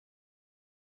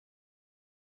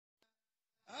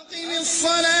أقم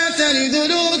الصلاة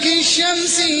لدلوك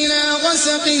الشمس إلى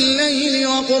غسق الليل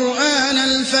وقرآن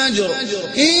الفجر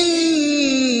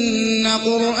إن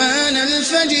قرآن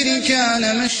الفجر كان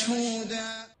مشهودا.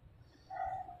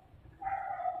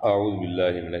 أعوذ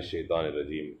بالله من الشيطان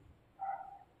الرجيم.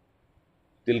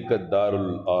 تلك الدار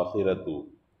الآخرة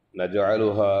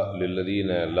نجعلها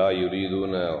للذين لا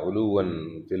يريدون علوا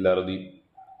في الأرض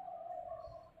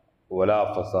ولا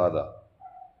فسادا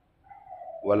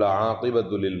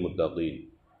والعاقبة للمتقين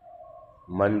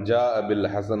من جاء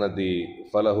بالحسنة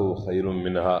فله خير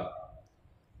منها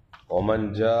ومن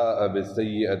جاء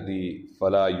بالسيئة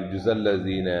فلا يجزى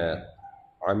الذين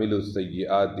عملوا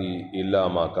السيئات إلا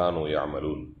ما كانوا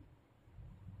يعملون.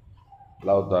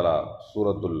 அல்லாஹ் தஆலா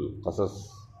சூரத்துல் கஸஸ்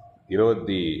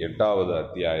 28வது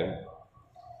அத்தியாயம்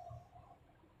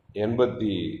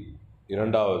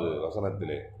 82வது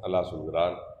வசனத்திலே அல்லாஹ்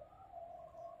சொல்கிறான்,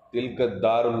 தில்க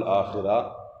தாருல் ஆஹிரா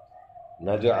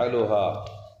நஜஅலுஹா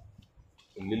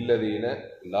லில்லதீன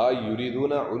லா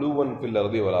யுரிதுன உலுவன் ஃபில்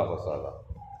அர்தி வலா ஃபஸாதா.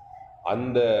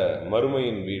 அந்த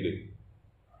மறுமையின்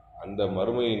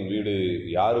வீடு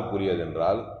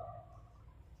யாருக்குரியதென்றால்,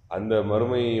 அந்த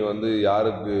மறுமை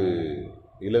யாருக்கு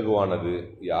இலகுவானது,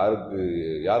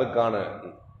 யாருக்கான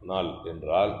நாள்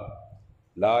என்றால்,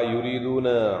 லா யுரிதுன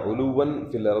உலுவன்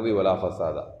ஃபில் அர்தி வலா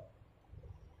ஃபஸாதா.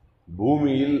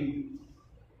 பூமியில்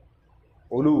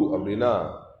உலு அப்படின்னா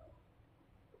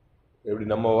எப்படி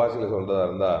நம்ம வாசியில் சொல்கிறதா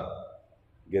இருந்தால்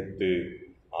கெத்து,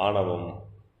 ஆணவம்,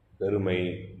 பெருமை,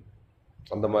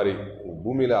 அந்த மாதிரி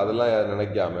பூமியில் அதெல்லாம்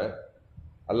நினைக்காம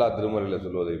அல்லாஹ் திருமறையில்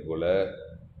சொல்வதை போல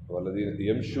வல்லதீன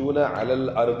யம்ஷூன அலல்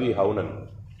அர்தி ஹவுனன்,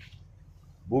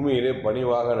 பூமியிலே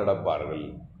பணிவாக நடப்பார்கள்.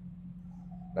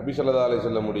 நபி ஸல்லல்லாஹு அலைஹி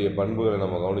வஸல்லமுடைய பண்புகளை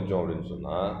நம்ம கவனித்தோம் அப்படின்னு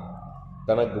சொன்னால்,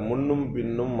 தனக்கு முன்னும்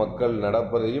பின்னும் மக்கள்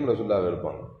நடப்பதையும் ரசூலுல்லாஹ்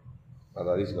இருப்பாங்க. அது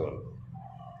ஹதீஸ்ல வரும்.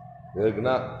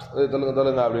 எதுக்குன்னா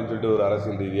சொல்லுங்க அப்படின்னு சொல்லிட்டு ஒரு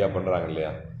அரசியல் ரீதியாக பண்ணுறாங்க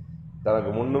இல்லையா, தனக்கு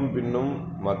முன்னும் பின்னும்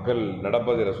மக்கள்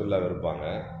நடப்பதை ரசூலுல்லாஹ் இருப்பாங்க.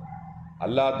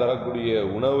 அல்லாஹ் தரக்கூடிய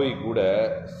உணவை கூட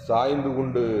சாய்ந்து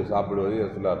கொண்டு சாப்பிடுவதை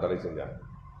ரசூலுல்லாஹ் தடை செஞ்சாங்க.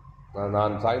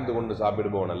 நான் சாய்ந்து கொண்டு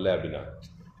சாப்பிடுபவன் அல்ல அப்படின்னா,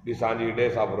 இப்படி சாஞ்சிக்கிட்டே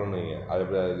சாப்பிட்றோன்னு வைங்க, அது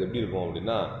எப்படி இருக்கும்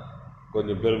அப்படின்னா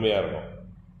கொஞ்சம் பெருமையாக இருக்கும்.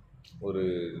 ஒரு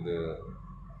இது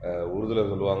உருதுல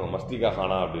சொல்லுவாங்க மஸ்திகா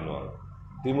கானா அப்படின்வாங்க,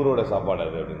 திமிரோட சாப்பாடு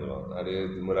அது அப்படின்னு சொல்லுவாங்க. அப்படியே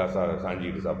திமிரா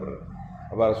சாஞ்சிக்கிட்டு சாப்பிட்றது.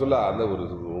 அப்போ ரசூலுல்லாஹ் அந்த ஒரு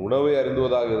உணவை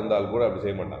அருந்துவதாக இருந்தால் கூட அப்படி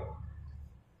செய்ய மாட்டாங்க.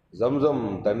 ஜம்சம்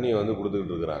தண்ணி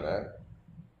கொடுத்துக்கிட்டு இருக்கிறாங்க.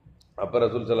 அப்போ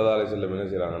ரசூல் ஸல்லல்லாஹு அலைஹி வஸல்லம் என்ன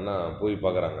செய்கிறாங்கன்னா போய்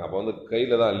பார்க்குறாங்க. அப்போ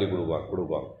கையில் தான் அள்ளி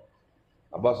கொடுப்பாங்க.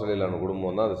 அப்பாஸ் ரலியல்லாஹு அன்ஹு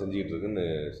குடும்பம் தான் அதை செஞ்சுக்கிட்டு இருக்குன்னு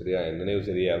நினைவு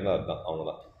சரியாக இருந்தால் அதுதான் அவங்க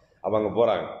தான். அப்போ அங்கே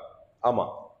போகிறாங்க.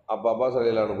 ஆமாம், அப்போ அப்பாஸ்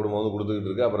ரலியல்லாஹு அன்ஹு குடும்பம் கொடுத்துக்கிட்டு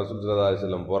இருக்கு. அப்போ ரசூல் ஸல்லல்லாஹு அலைஹி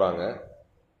வஸல்லம் போகிறாங்க,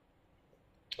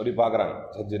 அப்படி பார்க்குறாங்க.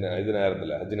 ஹஜ்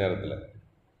நேரத்தில்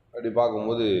அப்படி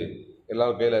பார்க்கும்போது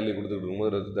எல்லாரும் கையில் அள்ளி கொடுத்துக்கிட்டு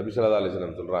இருக்கும்போது நபி ஸல்லல்லாஹு அலைஹி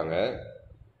வஸல்லம் சொல்கிறாங்க,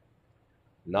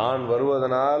 நான்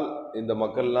வருவதனால் இந்த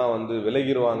மக்கள்லாம்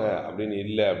விலகிடுவாங்க அப்படின்னு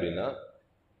இல்லை அப்படின்னா,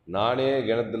 நானே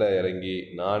கிணத்துல இறங்கி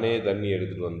நானே தண்ணி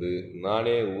எடுத்துகிட்டு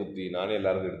நானே ஊற்றி நானே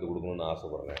எல்லாருக்கும் எடுத்து கொடுக்கணும்னு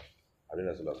ஆசைப்படுறேன்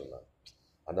அப்படின்னு சொன்னாங்க.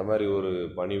 அந்த மாதிரி ஒரு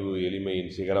பணிவு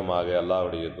எளிமையின் சிகரமாக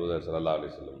அல்லாஹ்வுடைய தூதர் ஸல்லல்லாஹு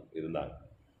அலைஹி வஸல்லம் இருந்தாங்க.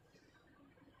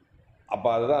 அப்போ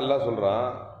அதுதான் அல்லாஹ் சொல்கிறான்,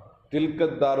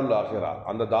 தில்கத் தாருல் ஆஹிரா,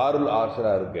 அந்த தாருல்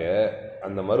ஆஹிரா இருக்கு,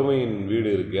 அந்த மறுமையின் வீடு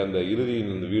இருக்கு, அந்த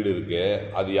இறுதியின் வீடு இருக்கு,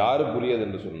 அது யாருக்குரியது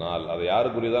என்று சொன்னால், அதை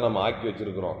யாருக்குரியதாக நாம் ஆக்கி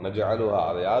வச்சிருக்கிறோம். நஜஅலுஹா,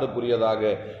 அதை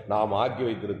யாருக்குரியதாக நாம் ஆக்கி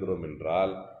வைத்திருக்கிறோம்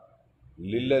என்றால்,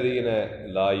 லில்லதீன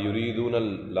லா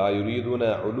யுரீதுன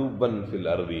உலுவன் ஃபில்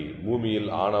அர்தி, பூமியில்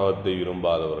ஆணவத்தை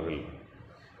விரும்பாதவர்கள்,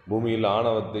 பூமியில்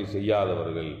ஆணவத்தை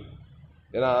செய்யாதவர்கள்.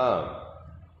 ஏன்னா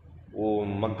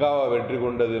மக்காவை வெற்றி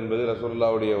கொண்டது என்பது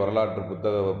ரசூலுல்லாஹ்வுடைய வரலாற்று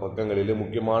பக்கங்களிலே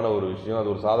முக்கியமான ஒரு விஷயம்.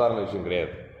 அது ஒரு சாதாரண விஷயம்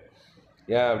கிடையாது.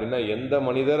 ஏன் அப்படின்னா, எந்த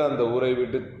மனிதர் அந்த ஊரை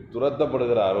விட்டு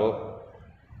துரத்தப்படுகிறாரோ,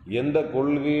 எந்த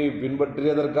கொள்கையை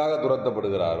பின்பற்றியதற்காக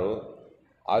துரத்தப்படுகிறாரோ,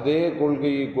 அதே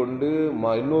கொள்கையை கொண்டு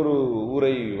இன்னொரு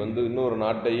ஊரை இன்னொரு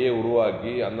நாட்டையே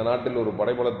உருவாக்கி, அந்த நாட்டில் ஒரு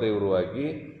படைபலத்தை உருவாக்கி,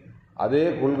 அதே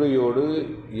கொள்கையோடு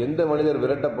எந்த மனிதர்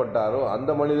விரட்டப்பட்டாரோ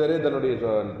அந்த மனிதரே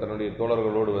தன்னுடைய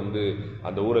தோழர்களோடு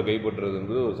அந்த ஊரை கைப்பற்றுறது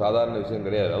என்பது ஒரு சாதாரண விஷயம்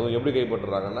கிடையாது. அதுவும் எப்படி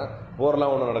கைப்பற்றுறாங்கன்னா,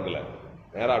 போரெல்லாம் ஒன்றும் நடக்கலை,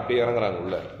 நேராக அப்படியே இறங்குறாங்க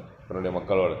உள்ள தன்னுடைய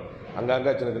மக்களோடு.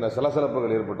 அங்கங்கே சின்ன சின்ன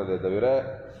சலசலப்புகள் ஏற்பட்டதே தவிர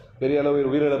பெரிய அளவு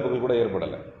உயிரிழப்புகள் கூட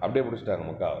ஏற்படலை. அப்படியே பிடிச்சிட்டாங்க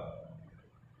மக்காவை.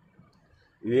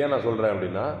 இது ஏன் நான் சொல்கிறேன்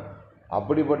அப்படின்னா,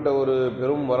 அப்படிப்பட்ட ஒரு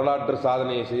பெரும் வரலாற்று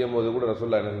சாதனையை செய்யும் போது கூட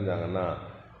ரசூலுல்லாஹ் என்ன செஞ்சாங்கன்னா,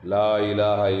 லா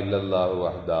இலாஹா இல்லல்லாஹு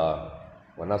வஹ்தா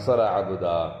வ நஸர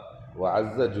அப்தா வ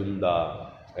அஸ்ஸ ஜுந்தா,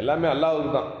 எல்லாமே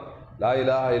அல்லாஹ்வுக்கு தான். லா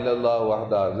இலாஹா இல்லல்லாஹு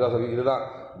வஹ்தா, இதுதான்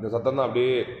இந்த சத்தம் தான்.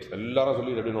 அப்படியே எல்லாரும்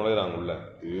சொல்லிட்டு அப்படியே நுழையிறாங்க உள்ள,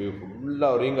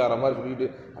 ஃபுல்லாக ரீங்கார மாதிரி சொல்லிட்டு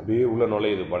அப்படியே உள்ள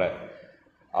நுழையுது படை.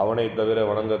 அவனை தவிர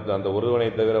அந்த ஒருவனை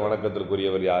தவிர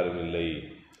வணக்கத்திற்குரியவர் யாரும் இல்லை.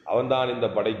 அவன்தான் இந்த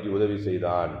படைக்கு உதவி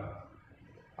செய்தான்.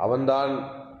 அவன்தான்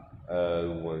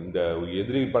இந்த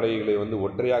எதிரி படைகளை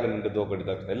ஒற்றையாக நின்று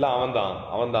தோக்கடித்தான். எல்லாம் அவன்தான்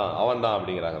அவன்தான் அவன்தான்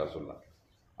அப்படிங்கிறாங்க ரசூலுல்லாஹ்.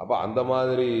 அப்போ அந்த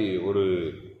மாதிரி ஒரு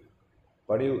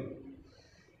பணிவு,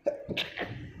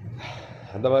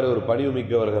 அந்த மாதிரி ஒரு பணிவு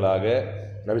மிக்கவர்களாக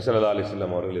நபி ஸல்லல்லாஹு அலைஹி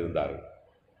வஸல்லம் அவர்கள் இருந்தார்கள்.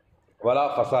 வலா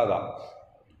ஃபசாதா,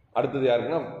 அடுத்தது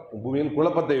யாருக்குன்னா பூமியில்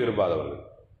குழப்பத்தை விரும்பாதவர்கள்.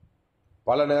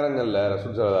 பல நேரங்களில்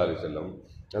ரசூல் ஸல்லல்லாஹு அலைஹி வஸல்லம்,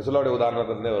 ரசூலுல்லாஹ்வுடைய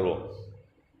உதாரணத்திலே வருவோம்,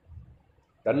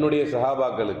 தன்னுடைய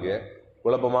சஹாபாக்களுக்கு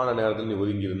குழப்பமான நேரத்தில் நீ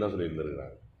ஒதுங்கியிருந்தா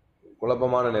சொல்லியிருந்திருக்கிறாங்க.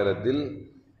 குழப்பமான நேரத்தில்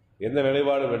எந்த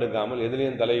நிலைப்பாடும் எடுக்காமல்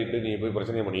எதுலேயும் தலையிட்டு நீ போய்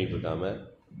பிரச்சனை பண்ணிக்கிட்டு இருக்காம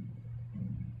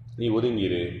நீ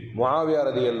ஒதுங்கிரு. முஆவியா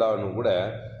ரலியல்லாஹு அன்ஹு கூட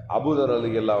அபூதர்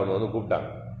ரலியல்லாஹு அன்ஹு கூப்பிட்டாங்க,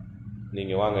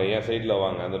 நீங்கள் வாங்க என் சைடில்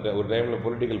வாங்க. அந்த ஒரு டைமில்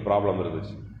பொலிட்டிக்கல் ப்ராப்ளம்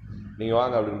இருந்துச்சு, நீங்கள்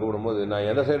வாங்க அப்படின்னு கூப்பிடும்போது நான்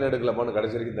எந்த சைடு எடுக்கலப்பான்னு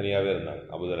கடைசி வரைக்கும் தனியாகவே இருந்தாங்க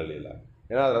அபூதர் ரலியல்லாஹு.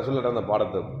 ஏன்னா ரசூலுல்லாஹ் அந்த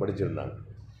பாடத்தை படிச்சிருந்தாங்க.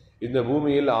 இந்த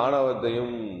பூமியில்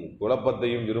ஆணவத்தையும்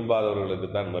குழப்பத்தையும் விரும்பாதவர்களுக்கு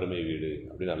தான் மறுமை வீடு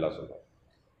அப்படின்னு அல்லாஹ் சொல்றான்.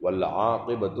 வல்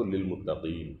ஆகிபத்து லில்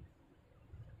முத்தகீன்,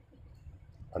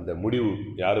 அந்த முடிவு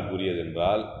யாருக்குரியது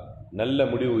என்றால், நல்ல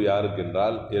முடிவு யாருக்கு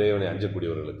என்றால் இறைவனை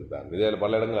அஞ்சக்கூடியவர்களுக்கு தான். இதில்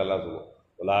பல இடங்கள் எல்லாம் சொல்லுவோம்,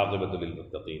 வல் ஆகிபத்து லில்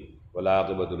முத்தகீன், வல்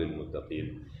ஆகிபத்து லில்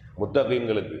முத்தகீன்.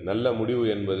 முத்தகீன்களுக்கு நல்ல முடிவு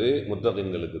என்பது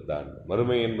முத்தகீன்களுக்கு தான்.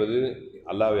 மறுமை என்பது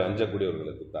அல்லாஹ்வை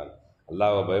அஞ்சக்கூடியவர்களுக்கு தான்.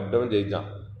 அல்லாஹ்வை பயப்படவன் ஜெயிச்சான்,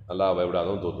 அல்லாஹ்வை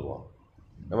பயப்படாதவன் தோற்றுருவான்.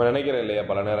 நம்ம நினைக்கிறோம் இல்லையா,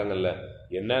 பல நேரங்களில்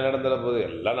என்ன நடந்துட போது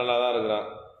எல்லாம் நல்லா தான் இருக்கிறான்.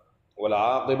 ஒரு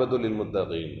ஆகிபத்து லில்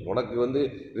முத்தகீன், உனக்கு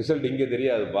ரிசல்ட் இங்கே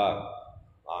தெரியாதுப்பா,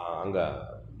 அங்கே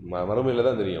மறுமையில்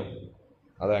தான் தெரியும்.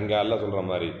 அது அங்கே அல்லாஹ் சொல்கிற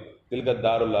மாதிரி தில்க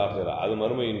தாருல் ஆகிரா, அது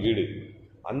மறுமையின் வீடு.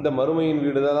 அந்த மறுமையின்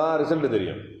வீடு தான் ரிசல்ட்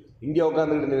தெரியும். இங்கே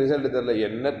உட்காந்துக்கிட்டு ரிசல்ட் தெரியல,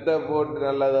 என்னத்தை போட்டு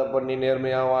நல்லதை பண்ணி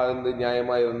நேர்மையாக வாழ்ந்து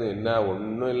நியாயமாக இருந்து என்ன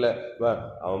ஒன்றும் இல்லை.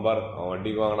 அவன் பார், அவன்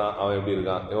வட்டிக்கு வாங்கினா அவன் எப்படி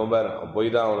இருக்கான், இவன் பார் அவன்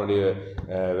போய் தான் அவனுடைய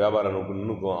வியாபாரம்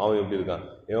நுணுக்கும் அவன் எப்படி இருக்கான்,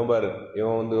 இவன் பார்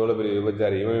இவன் எவ்வளோ பெரிய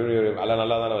விபச்சாரி, இவன் எல்லாம்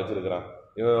நல்லா தானே வச்சுருக்கிறான்,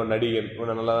 இவன் நடிகன்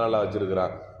இவனை நல்லா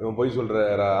வச்சுருக்கிறான், இவன் பொய்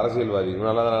சொல்கிற அரசியல்வாதி இவன்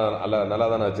நல்லா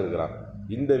தானே வச்சுருக்கிறான்.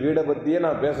 இந்த வீடை பற்றியே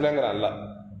நான் பேசலைங்கிறேன் அல்ல.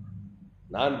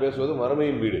 நான் பேசுவது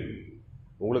மறுமையின் வீடு,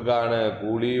 உங்களுக்கான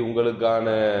கூலி, உங்களுக்கான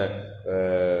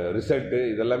ரிசல்ட்டு,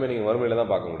 இதெல்லாமே நீங்கள் மறுமையில்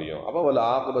தான் பார்க்க முடியும். அப்போ வல்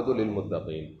ஆகிபத்து லில்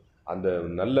முத்தகீன், அந்த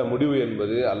நல்ல முடிவு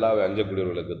என்பது அல்லாஹ்வை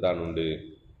அஞ்சக்கூடியவர்களுக்கு தான் உண்டு.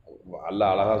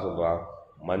 அல்லாஹ் அழகா சொல்கிறான்,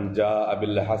 மஞ்சா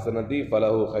அபில் ஹசனதி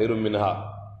ஃபலஹு ஹைரும் மின்ஹா.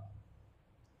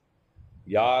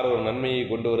 யார் ஒரு நன்மையை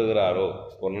கொண்டு வருகிறாரோ,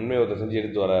 ஒரு நன்மையை ஒருத்தர் செஞ்சு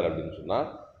எடுத்து வர்றாரு அப்படின்னு சொன்னால்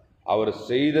அவர்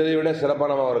செய்ததை விட சிறப்பாக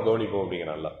நம்ம அவரை கவனிப்போம்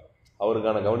அப்படிங்கிற. நல்லா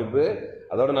அவருக்கான கவனிப்பு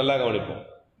அதோட நல்லா கவனிப்போம்.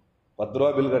 10 ரூபா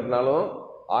பில் கட்டினாலும்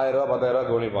 1000 ரூபா 10,000 ரூபா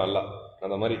கவனிப்பான் அல்ல.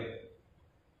 அந்த மாதிரி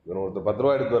இவன் ஒருத்தர் 10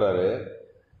 ரூபா எடுத்து வர்றாரு,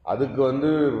 அதுக்கு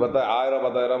 10,000 ரூபா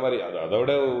 10,000 ரூபா மாதிரி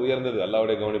அதோட உயர்ந்தது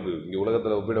அல்லாஹ்வுடைய கவனிப்பு. இங்கே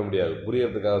உலகத்தில் ஒப்பிட முடியாது,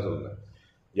 புரியறதுக்காக சொல்றேன்.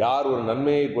 யார் ஒரு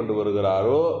நன்மையை கொண்டு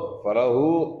வருகிறாரோ ஃபலஹு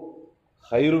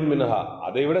ஹைரும் மின்ஹா,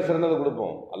 அதை விட சிறந்ததை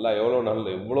கொடுப்போம். அல்லாஹ்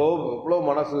எவ்வளோ எவ்வளோ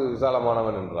மனசு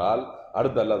விசாலமானவன் என்றால்,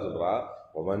 அடுத்து அல்லாஹ் சொல்றான்,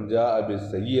 மஞ்சா அபி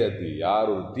சய்யத்தி,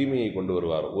 யார் ஒரு தீமையை கொண்டு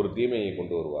வருவாரோ, ஒரு தீமையை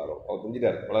கொண்டு வருவாரோ, அவர்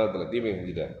செஞ்சிட்டார் உலகத்தில் தீமையை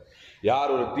செஞ்சிட்டார்.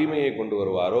 யார் ஒரு தீமையை கொண்டு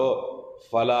வருவாரோ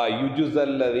ஃபலா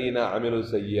யுஜ்ஸல்லதீன அமிலு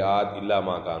ஸய்யிஆத் இல்லா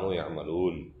மா கானூ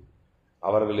யஅமலூன்,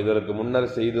 அவர்கள் இதற்கு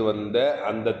முன்னர் செய்து வந்த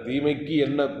அந்த தீமைக்கு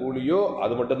என்ன கூலியோ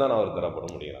அது மட்டும்தான் அவர் தரப்பட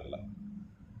முடியல.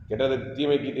 கெட்டது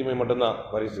தீமைக்கு தீமை மட்டும்தான்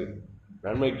பரிசு,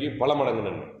 நன்மைக்கு பல மடங்கு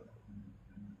நன்மை.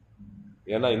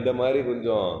 ஏன்னா இந்த மாதிரி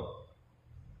கொஞ்சம்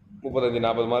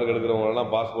 35-40 மார்க்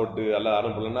எடுக்கிறவங்களெல்லாம் பாஸ்போர்ட்டு எல்லாம்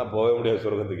அனுப்பலைன்னா போகவே முடியாது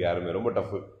சொர்க்கத்துக்கு யாருமே, ரொம்ப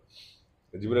டஃப்பு.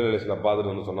 ஜிப்ரீல் அலைஹிஸ்ஸலாம்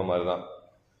பார்த்துட்டு சொன்ன மாதிரி தான்,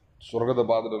 சொர்க்கத்தை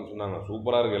பார்த்துட்டு சொன்னாங்க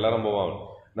சூப்பராக இருக்குது எல்லாரும் போவாங்க,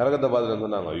 நரகத்தை பார்த்துட்டு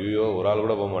சொன்னாங்க ஐயோ ஒரு ஆள்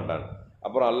கூட போக மாட்டான்.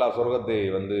 அப்புறம் அல்லாஹ் சொர்க்கத்தை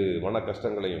மன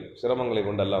கஷ்டங்களையும் சிரமங்களை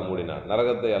கொண்டு எல்லாம் மூடினான்,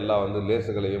 நரகத்தை அல்லாஹ்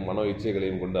லேசுகளையும் மனோ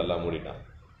இச்சைகளையும் கொண்டு எல்லாம் மூடினான்.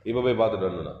 இப்போ போய் பார்த்துட்டு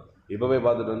வந்துனான். இப்போ போய்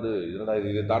பார்த்துட்டு இதனடா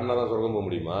இதை தாண்டினா தான் சொர்க்கம் போக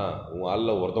முடியுமா, உங்கள்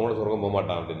ஆளில் ஒருத்தவங்க கூட சொர்க்கம் போக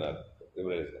மாட்டான் அப்படின்னாரு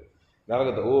ஜிப்ரீல் அலைஹிஸ்ஸலாம்.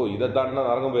 நரகத்தை இதை தாண்டினா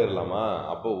நரகம் போயிடலாமா,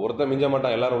 அப்போ ஒருத்தன் மிஞ்ச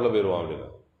மாட்டான் எல்லாரும் உள்ளே போயிடுவான் அப்படின்னு.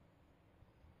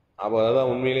 அப்போ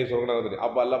அதான் உண்மையிலேயே சொர்க்க நரகத்தை.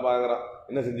 அப்போ எல்லாம் பார்க்குறான்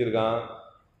என்ன செஞ்சுருக்கான்,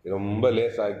 ரொம்ப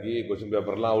லேஸாக்கி கொஸ்டின்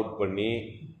பேப்பர்லாம் அவுட் பண்ணி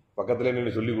பக்கத்துலேயே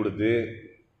நின்று சொல்லி கொடுத்து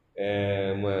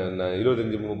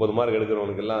 25-30 மார்க்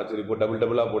எடுக்கிறவனுக்கெல்லாம் சரி இப்போ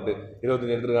டபுளாக போட்டு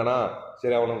 25 எடுத்துருக்கானா,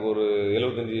 சரி அவனுக்கு ஒரு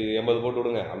 75-80 போட்டு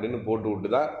விடுங்க அப்படின்னு போட்டு விட்டு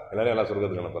தான் எல்லாரும் எல்லாம்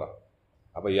சொர்க்கத்துக்கு அனுப்புகிறான்.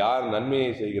 அப்போ யார்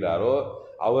நன்மையை செய்கிறாரோ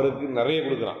அவருக்கு நிறைய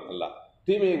கொடுக்குறான். அல்ல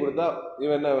தீமையை கொடுத்தா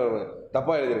இவன் என்ன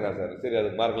தப்பாக எழுதியிருக்கான் சார், சரி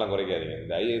அதுக்கு மார்க்லாம் குறைக்காதீங்க.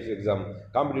 இந்த ஐஏஎஸ் எக்ஸாம்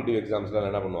காம்படிட்டிவ் எக்ஸாம்ஸ்லாம்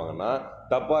என்ன பண்ணுவாங்கன்னா,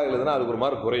 தப்பாக எழுதுனா அதுக்கு ஒரு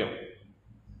மார்க் குறையும்.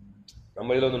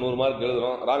 நம்ம இதில் 100 மார்க்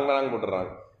எழுதுகிறோம், ராங்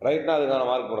போட்டுடுறாங்க, ரைட்னா அதுக்கான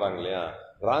மார்க் போடுறாங்க இல்லையா,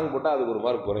 ராங் போட்டால் அதுக்கு ஒரு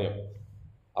மார்க் குறையும்.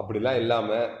 அப்படிலாம்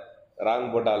இல்லாமல் ராங்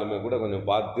போட்டாலுமே கூட கொஞ்சம்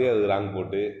பார்த்து அது ராங்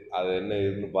போட்டு அதை என்ன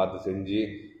இதுன்னு பார்த்து செஞ்சு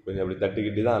கொஞ்சம் அப்படி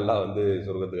தட்டிக்கிட்டு தான் எல்லாம் வந்து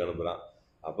சொர்க்கத்துக்கு அனுப்புகிறான்.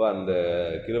 அப்போ அந்த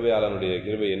கிருபையாளனுடைய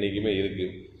கிருபை என்றைக்குமே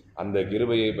இருக்குது. அந்த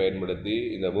கிருபையை பயன்படுத்தி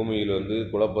இந்த பூமியில் வந்து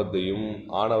குழப்பத்தையும்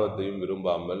ஆணவத்தையும்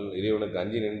விரும்பாமல் இறைவனுக்கு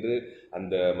அஞ்சி நின்று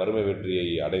அந்த மறுமை வெற்றியை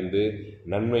அடைந்து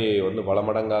நன்மையை வந்து பல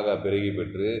மடங்காக பெருகி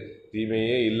பெற்று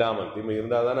தீமையே இல்லாமல், தீமை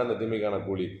இருந்தால் தானே அந்த தீமைக்கான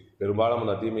கூலி, பெரும்பாலும்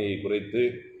அந்த தீமையை குறைத்து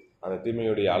அந்த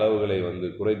தீமையுடைய அளவுகளை வந்து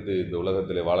குறைத்து இந்த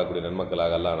உலகத்தில் வாழக்கூடிய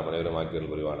நன்மக்களாக அல்லாஹ் நம்ம அனைவரும்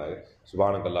ஆக்கியல் புரிவானாக.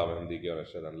 சுப்ஹானக அல்லாஹும்ம வபிஹம்திக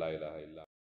அஷ்ஹது அன் லா இலாஹா இல்லா